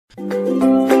Haya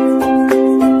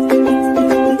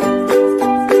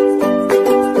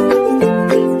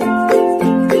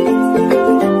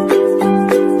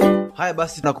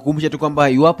basi, tunakukumbusha tu kwamba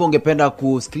iwapo ungependa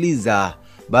kusikiliza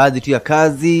baadhi tu ya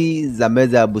kazi za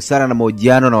meza ya busara na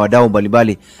mahojiano na wadau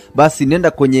mbalimbali, basi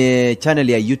nenda kwenye channel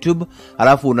ya YouTube,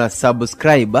 alafu una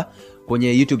subscribe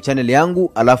kwenye YouTube channel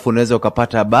yangu, alafu unaweza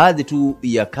ukapata baadhi tu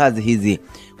ya kazi hizi.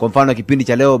 Kwa mfano kipindi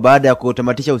cha leo, baada ya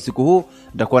kutamatisha usiku huu,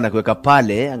 nitakuwa nakiweka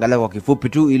pale angalau kwa kifupi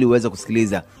tu ili uweze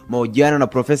kusikiliza mahojiano na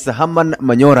Profesa Haman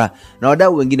Manyora na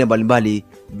wadau wengine mbalimbali,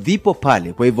 vipo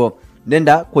pale. Kwa hivyo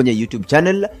nenda kwenye YouTube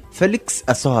channel Felix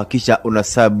Asoha, kisha una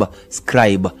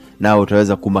subscribe na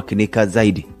utaweza kumakinika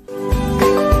zaidi.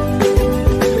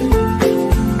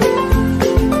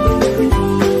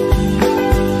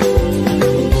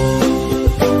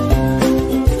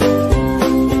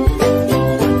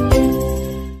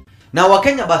 Na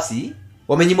Wakenya basi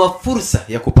wamenyimwa fursa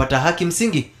ya kupata haki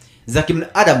msingi za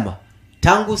kibinadamu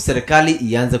tangu serikali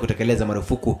ianze kutekeleza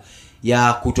marufuku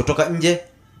ya kutotoka nje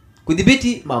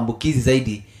kudhibiti maambukizi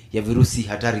zaidi ya virusi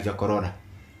hatari vya corona.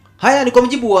 Haya ni kwa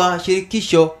mujibu wa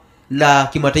shirikisho la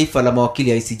kimataifa la mawakili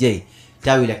ya ICJ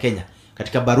tawi la Kenya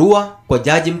katika barua kwa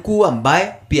jaji mkuu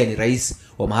ambaye pia ni rais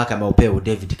wa mahakama ya upeo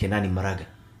David Kenani Maraga.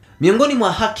 Miongoni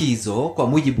mwa haki hizo kwa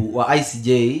mujibu wa ICJ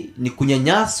ni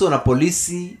kunyanyaswa na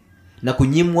polisi na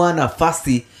kunyimwa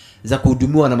nafasi za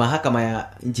kuhudumiwa na mahakama ya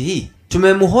nchi hii.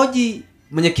 Tumemhoji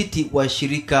mwenyekiti wa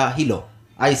shirika hilo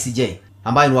ICJ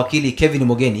ambaye ni wakili Kevin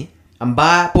Mogeni,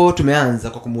 ambapo tumeanza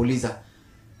kwa kumuuliza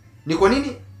ni kwa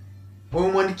nini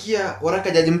wamemwandikia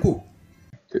waraka jaji mkuu.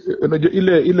 Unajua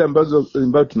ile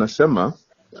ambayo tunasema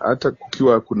hata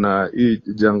kukiwa kuna hii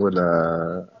jangwa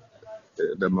la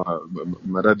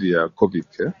maradhi ya COVID,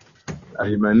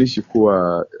 haimaanishi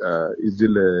kuwa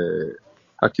zile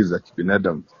haki za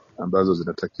kibinadamu ambazo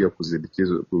zinatakiwa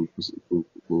kuzidikizwa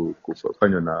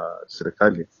kufanywa na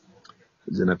serikali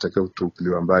zinatakiwa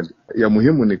kutupiliwa mbali. Ya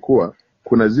muhimu ni kuwa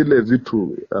kuna zile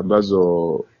vitu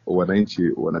ambazo wananchi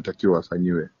wanatakiwa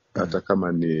wafanyiwe, hata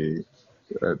kama ni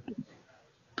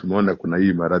tumeona kuna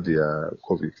hii maradhi ya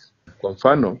COVID. Kwa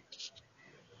mfano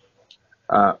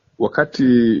wakati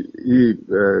hii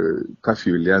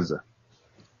curfew ilianza,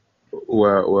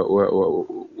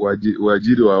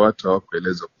 waajiri wa watu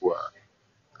hawakueleza kuwa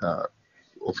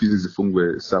ofisi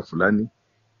zifungwe saa fulani,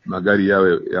 magari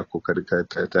yawe yako katika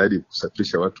tayari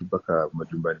kusafirisha watu mpaka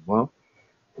majumbani mwao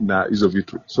na hizo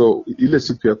vitu. So ile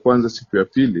siku ya kwanza, siku ya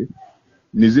pili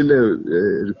ni zile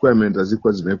requirements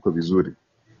zilikuwa zimewekwa vizuri,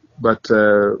 but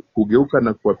kugeuka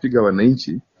na kuwapiga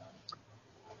wananchi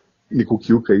ni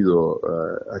kukiuka hizo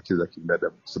haki za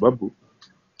kibinadamu. Sababu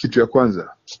kitu ya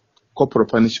kwanza, corporal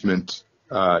punishment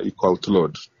iko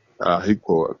outlawed,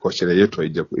 iko kwa sheria yetu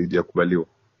haijakubaliwa.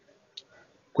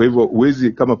 Kwa hivyo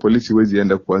uwezi, kama polisi uwezi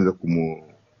enda kuanza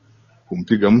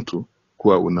kumpiga mtu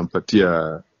kwa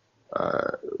unampatia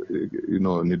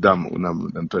nidhamu,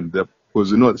 unamtoa nidhamu,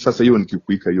 because sasa hiyo ni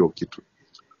kukuika hiyo kitu.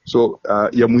 So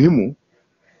ya muhimu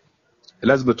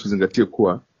lazima tuzingatie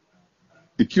kuwa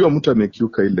ikiwa mtu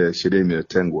amekiuka ile sheria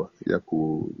imetengwa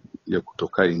ya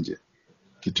kutoka nje,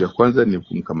 kitu ya kwanza ni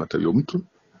kumkamata huyo mtu,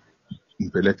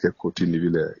 mpeleke kotini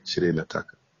vile sheria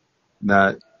inataka.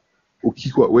 Na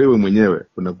ukiwa wewe mwenyewe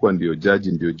unakuwa ndio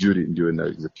judge, ndio jury, ndio na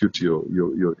execute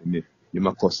hiyo ni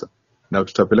makosa, na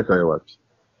tutapeleka wewe wapi?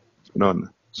 Unaona?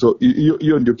 So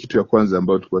hiyo ndio kitu ya kwanza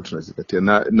ambayo tulikuwa tunazingatia.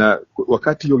 Na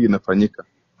wakati hiyo inafanyika,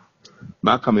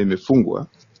 mahakama imefungwa,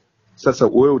 sasa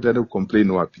wewe utaenda kucomplain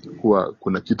wapi kuwa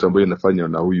kuna kitu ambayo inafanywa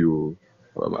na huyu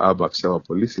afisa wa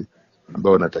polisi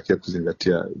ambao anatakiwa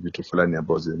kuzingatia vitu fulani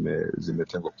ambazo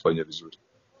zimetengwa kufanya vizuri.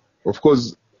 Of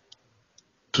course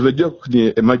tunajua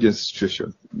kwenye emergency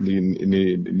situation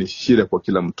ni shida kwa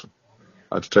kila mtu,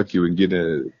 hatutaki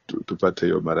wengine tupate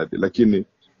hiyo maradhi, lakini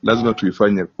lazima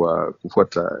tuifanye kwa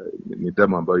kufuata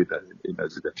nidhamu ambayo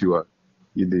inazingatiwa,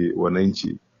 ili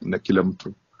wananchi na kila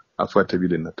mtu afuate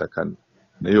vile inatakana.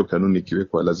 Na hiyo kanuni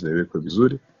ikiwekwa lazima iwekwe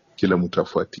vizuri, kila mtu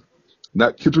afuati.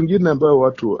 Na kitu kingine ambayo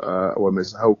watu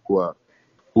wamesahau kuwa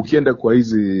ukienda kwa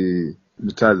hizi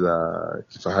mitaa za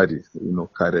kifahari,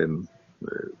 Karen,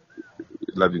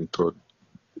 Lavington,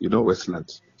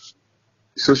 Westlands,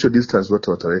 social distance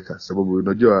watu wataweka, sababu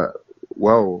unajua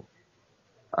wao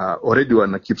already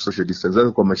wana keep social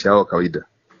distance kwa maisha yao kawaida,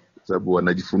 sababu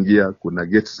wanajifungia, kuna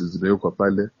gates zimewekwa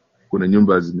pale, kuna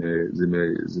nyumba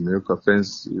zimewekwa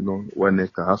fence, 1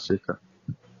 acre, half acre.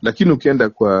 Lakini ukienda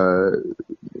kwa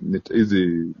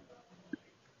hizi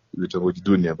vitongoji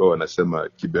duni ambao wanasema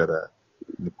Kibera,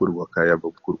 Mkuru kwa Kaya,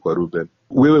 Mkuru kwa Ruben,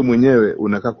 wewe mwenyewe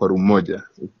unakaa kwa room moja,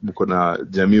 mko na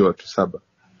jamii watu 7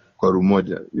 kwa room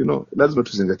moja, lazima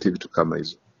tuzingatie vitu kama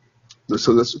hizo.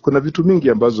 So kuna vitu mingi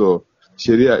ambazo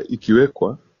sheria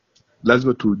ikiwekwa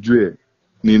lazima tujue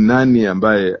ni nani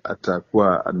ambaye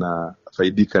atakuwa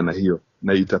anafaidika na hiyo,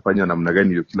 na itafanya namna gani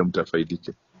hiyo kila mtu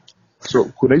afaidike. So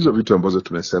kuna hizo vitu ambazo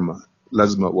tumesema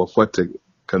lazima wafuate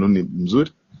kanuni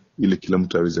mzuri ili kila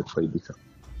mtu aweze kufaidika.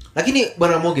 Lakini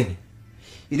bwana Mogeni,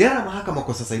 idara ya mahakama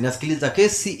kwa sasa inasikiliza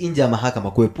kesi nje ya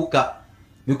mahakama kuepuka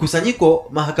mikusanyiko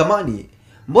mahakamani.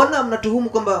 Mbona mnatuhumu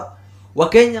kwamba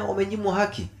Wakenya wamenyimwa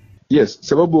haki? Yes,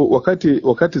 sababu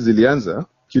wakati zilianza,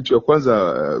 kitu ya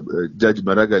kwanza Judge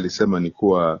Maraga alisema ni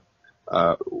kuwa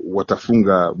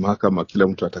watafunga mahakama, kila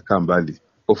mtu atakaa mbali.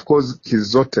 Of course kesi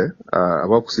zote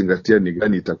hawakuzingatia ni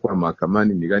gani itakuwa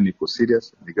mahakamani, ni gani iko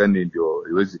serious, ni gani ndio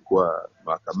iwezi kuwa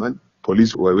mahakamani.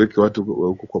 Polisi waweke watu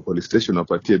huko kwa police station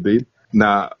wapatie bail,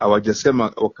 na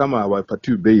hawajasema kama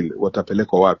hawapatiwi bail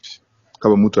watapelekwa wapi.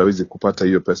 Kama mtu hawezi kupata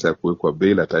hiyo pesa ya kuwekwa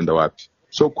bail ataenda wapi?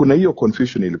 So kuna hiyo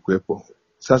confusion ilikuwepo.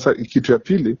 Sasa kitu ya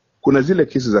pili, kuna zile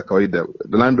kesi za kawaida.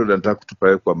 Landlord anataka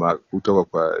kutupa kutoka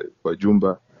kwa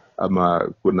jumba, ama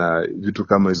kuna vitu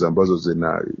kama hizo ambazo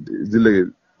zile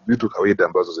vitu kawaida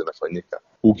ambazo zinafanyika.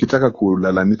 Ukitaka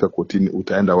kulalamika kotini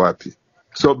utaenda wapi?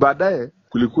 So baadaye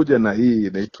kulikuja na hii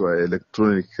inaitwa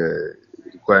electronic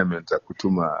requirement ya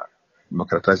kutuma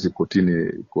makaratasi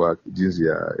kotini kwa jinsi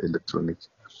ya electronic.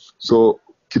 So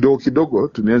kidogo kidogo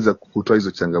tumeanza kutoa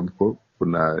hizo changamoto.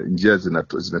 Kuna njia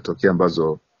zinatokea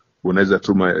ambazo unaweza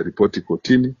tuma ripoti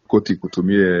kotini, koti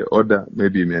kutumie order,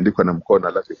 maybe imeandikwa na mkono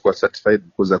alafu ikuwa certified,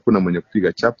 because hakuna mwenye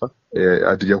kupiga chapa.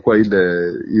 Hatujakuwa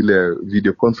ile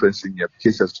video conferencing ya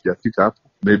cases, tujafika hapo,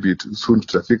 maybe soon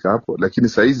tutafika hapo, lakini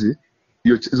saa hizi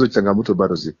hizo changamoto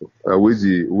bado ziko.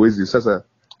 Uwezi sasa,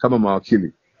 kama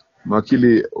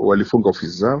mawakili walifunga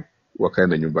ofisi zao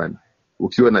wakaenda nyumbani.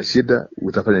 Ukiwa na shida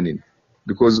utafanya nini?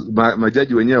 Because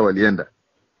majaji wenyewe walienda,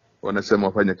 wanasema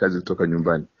wafanye kazi kutoka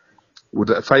nyumbani.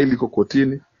 File iko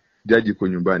kotini, jaji iko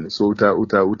nyumbani. So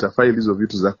utafile hizo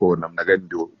vitu zako namna gani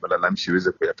ndio malalamishi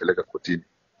iweze kuyapeleka kotini?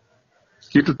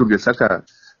 Kitu tungesaka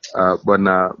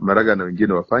bwana Maraga na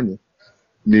wengine wafanye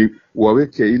ni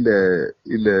waweke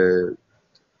ile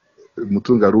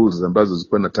mtunga rules ambazo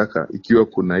zilikuwa nataka, ikiwa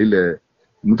kuna ile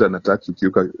mtu anataka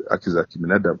kukiuka haki za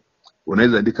kibinadamu,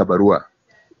 unaweza andika barua,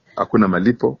 hakuna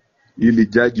malipo, ili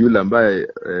jaji yule ambaye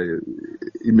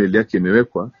email yake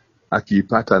imewekwa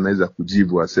akiipata anaweza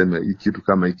kujibu, aseme hii kitu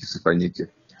kama hiki sifanyike.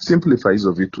 Simplify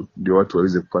hizo vitu ndio watu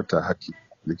waweze kupata haki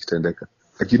likitendeka.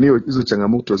 Lakini hizo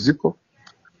changamoto ziko,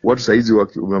 watu saizi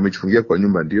wamejifungia kwa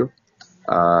nyumba. Ndio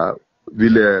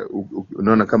vile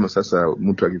unaona kama sasa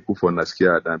mtu akikufa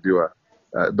unasikia anaambiwa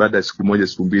baada ya siku moja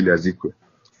siku mbili azikwe.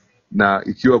 Na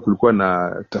ikiwa kulikuwa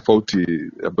na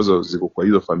tofauti ambazo ziko kwa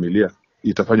hizo familia,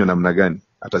 itafanywa namna gani?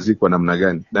 Atazikwa namna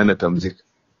gani? Nani atamzika?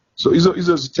 So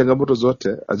hizo changamoto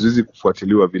zote haziwezi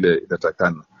kufuatiliwa vile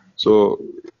inatakana. So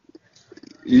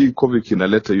hii COVID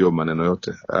inaleta hiyo maneno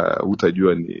yote.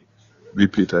 Utajua ni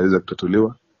vipi itaweza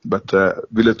kutatuliwa, but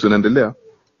vile tunaendelea,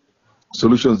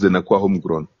 solutions zinakuwa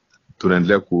homegrown.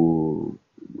 Tunaendelea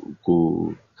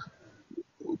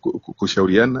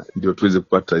kushauriana ndio tuweze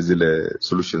kupata zile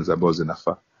solutions ambazo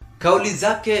zinafaa. Kauli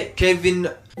zake Kevin.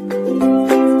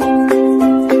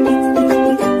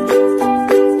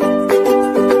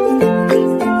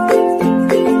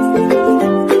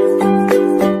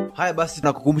 Haya basi,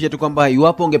 tunakukumbusha tu kwamba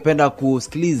iwapo ungependa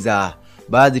kusikiliza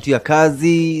baadhi tu ya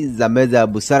kazi za meza ya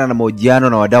busara na mahojiano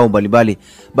na wadau mbalimbali,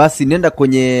 basi nenda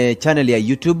kwenye channel ya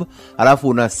YouTube, alafu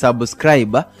una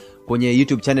subscribe kwenye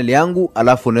YouTube channel yangu,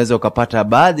 alafu unaweza ukapata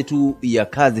baadhi tu ya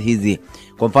kazi hizi.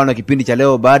 Kwa mfano kipindi cha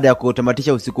leo, baada ya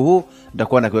kutamatisha usiku huu,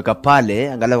 nitakuwa nakiweka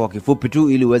pale angalau kwa kifupi tu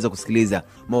ili uweze kusikiliza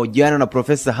mahojiano na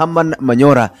Profesa Haman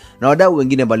Manyora na wadau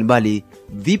wengine mbalimbali,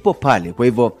 vipo pale. Kwa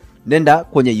hivyo nenda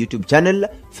kwenye YouTube channel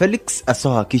Felix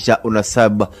Asoha, kisha una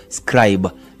subscribe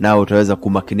na utaweza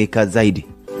kumakinika zaidi.